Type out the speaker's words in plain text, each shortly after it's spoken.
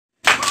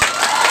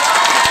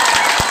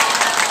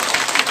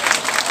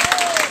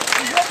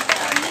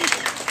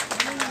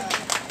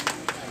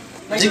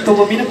magic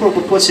to mina pro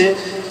pose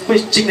koi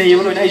ching nei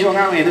yo na ijo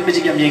ngang ne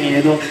magic yam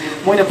yeng do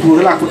moina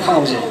pura la ku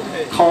khau je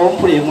khau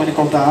pure moina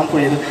kau ta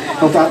pure do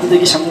kau ta de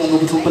gi samung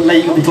bu thuk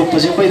lai bu thuk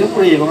pose koi do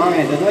pure ba ngang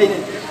ne do ai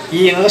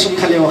yeng ga sum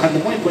khale wa khan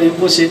moi pure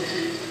pose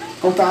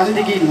kau ta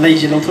de gi lai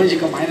je lo thoi ji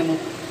ka mai na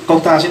kau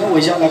ta se no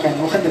oi ja la ka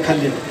no khan de khan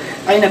le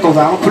ai na kau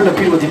ta ma phul la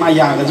pi ro di ma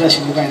ya ga ja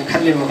sim bu ka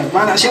khan le ba khan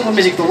ma na se mo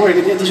magic to ro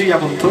ga de su ya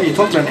bu thoi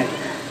thok tra ne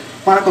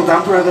ma na kau ta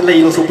pura ga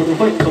lai lo thuk bu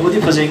koi thoi di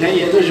phase ngai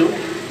ye do ju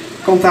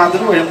kau ta de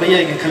ro ya mai ya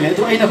ga khan le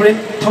do ai na pure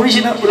thoi ji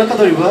na ula ka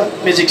do ba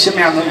magic se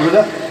ma na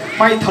ura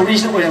mai thoi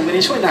ji na oi ga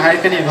ni soi na hai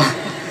ka ne ba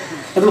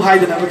adu hai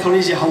da na thoi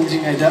ji hau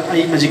jing ai da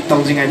ai magic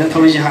tau jing ai da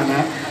thoi ji ha na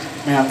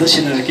मैं आंदर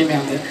Sinner के मैं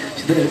आंदर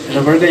सिद्ध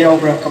rubber का याव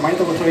बरा कमाई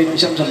तो बथोई नहीं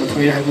शम शम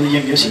बथोई है वो ये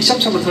ये शम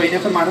शम बथोई ने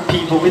फिर मानो पी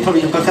भोगे थोड़ी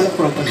जो कथल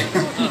पुरत ने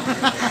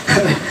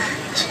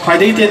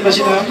फायदे की तेल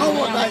बसी ना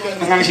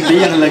अंगांग सिद्ध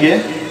यंग लगे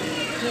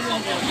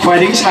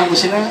फायदे की सांग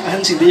बसी ना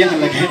अहन सिद्ध यंग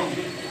लगे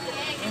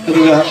तो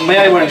मैं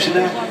आई बार बसी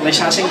ना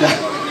लाइसा सिंग दा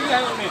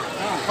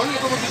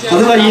तो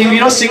ये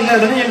वीरो सिंग ना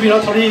तो ये वीरो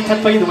थोड़ी थक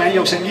पगी तो मैं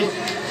योग संगी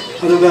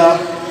तो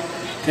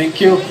थैंक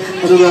यू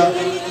तो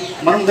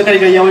मनुंग द करी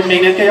याव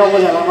मैग्नेट का याव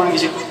बजा ला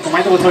मांगी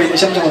कमाई तो थोड़ी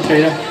शम शम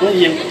थोड़ी रा वो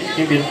ये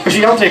भी कुछ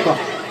याव थे को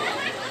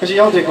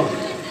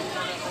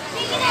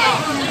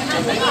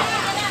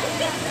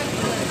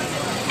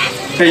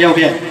cái yaw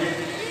kia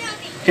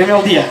cái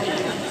yaw gì à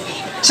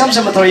xăm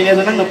xăm mà thôi này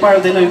tôi năng được bao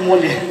thế này mua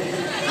liền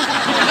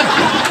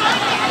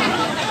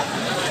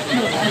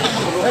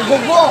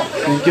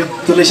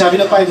tôi lấy sao biết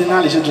nó bay thì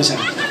na lấy sao cho sao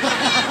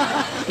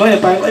nói là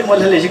bay ấy mua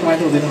lấy cái máy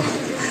tôi thế nào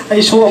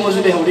ấy số ông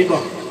mới đi học đi co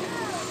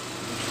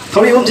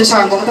thôi hôm sẽ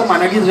sang con ta mà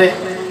nói cái gì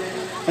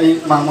ấy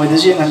mà mọi thứ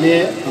gì ngàn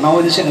lệ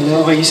nói thứ gì ngàn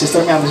lệ vậy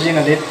sister ngàn thứ gì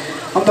ngàn lệ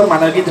ông ta mà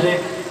nói cái gì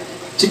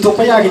chỉ tôi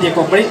phải cái gì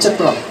có mấy chất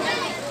rồi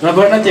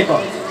rubber nó thì có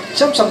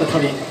xăm xăm mà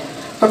thôi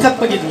có thắt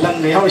bao nhiêu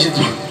lần người họ sẽ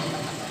chịu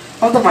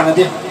ông ta mà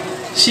nói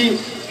si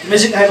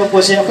magic hay một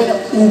pose apa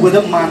u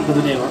bedam man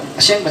betul ni ba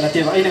asyik benar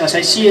tiap ini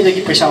ngasai si ada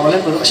ki pesa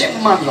walan betul asyik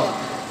man lo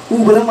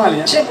u bedam man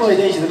ni asyik boleh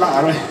dia itu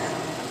lah rồi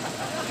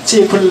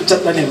si pun cat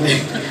lah ni boleh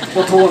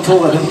thô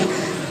betul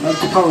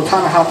kau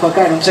thang hap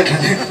pakai nom cek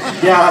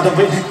ya ada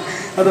boleh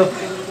ada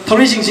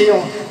thori sing si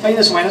yang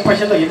ini semua nak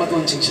pasal lagi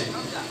matuan sing si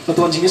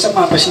matuan sing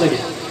sama pasal lagi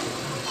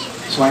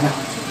semua nak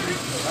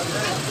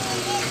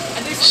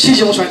si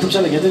semua semua tu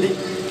pasal lagi jadi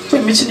tu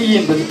mesti ni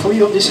yang betul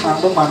thori om di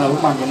sang mana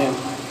ni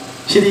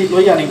Sini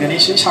loya nih kan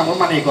ini sama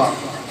mana itu,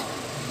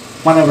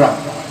 mana berapa,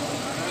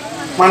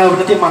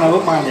 nanti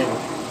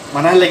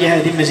mana lagi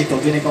hari ini masih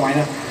tahu ini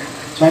kemana,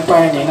 soalnya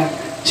apa ini na,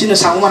 sini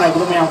sama mana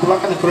aku tuh yang aku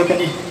lakukan kurang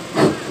ini,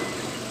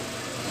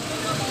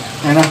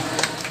 na,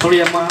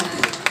 thori amma,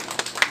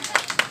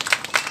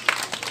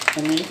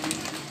 ini,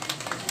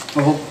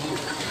 oh,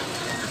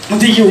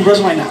 nanti you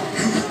beras mana,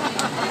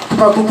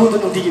 aku pun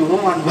nanti you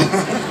mana,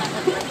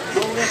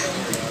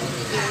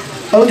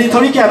 kalau di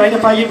thori kaya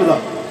ini pagi betul.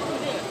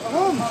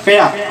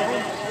 Kaya,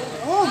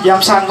 yang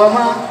sanggup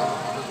mah,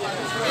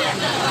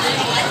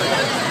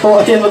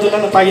 oh atian betul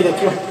kan pagi dah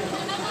kira,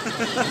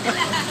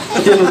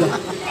 atian betul,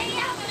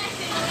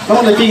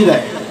 kamu dah pergi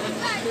dah,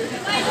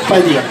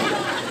 pagi dia,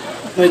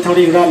 noi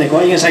thori orang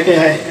leko, ingat saya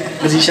kaya,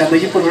 masih saya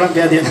lagi program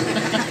dia dia,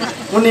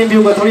 mungkin biu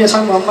kat thori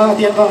asam mama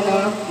atian bang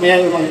na, maya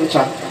bang lucu,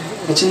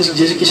 macam ni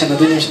jadi kisah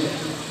nanti ni mesti,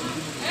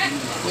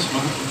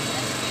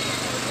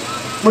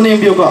 mungkin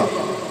biu kat,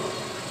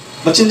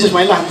 macam ni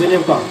semai lah tu ni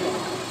kat.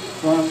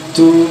 1,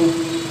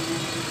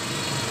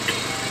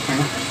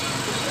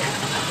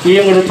 2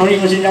 Iya udah thori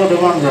mesinnya udah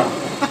bangga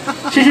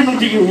sih nung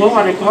tinggi uang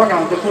ada kuah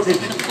kan terkulit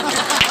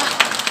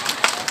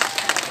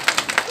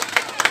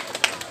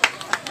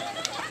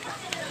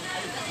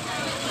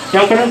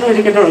yang kena tuh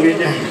di kedor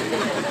gitu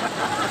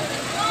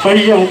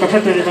thori yang kata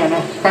dari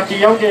sana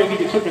kaki yang dia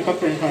gitu tuh dekat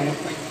dari sana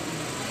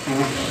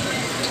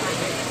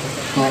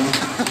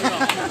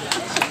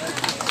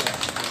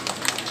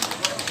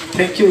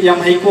thank you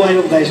yang hai kuah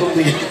yang dari sana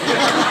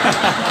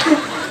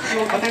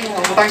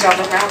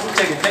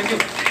thank you.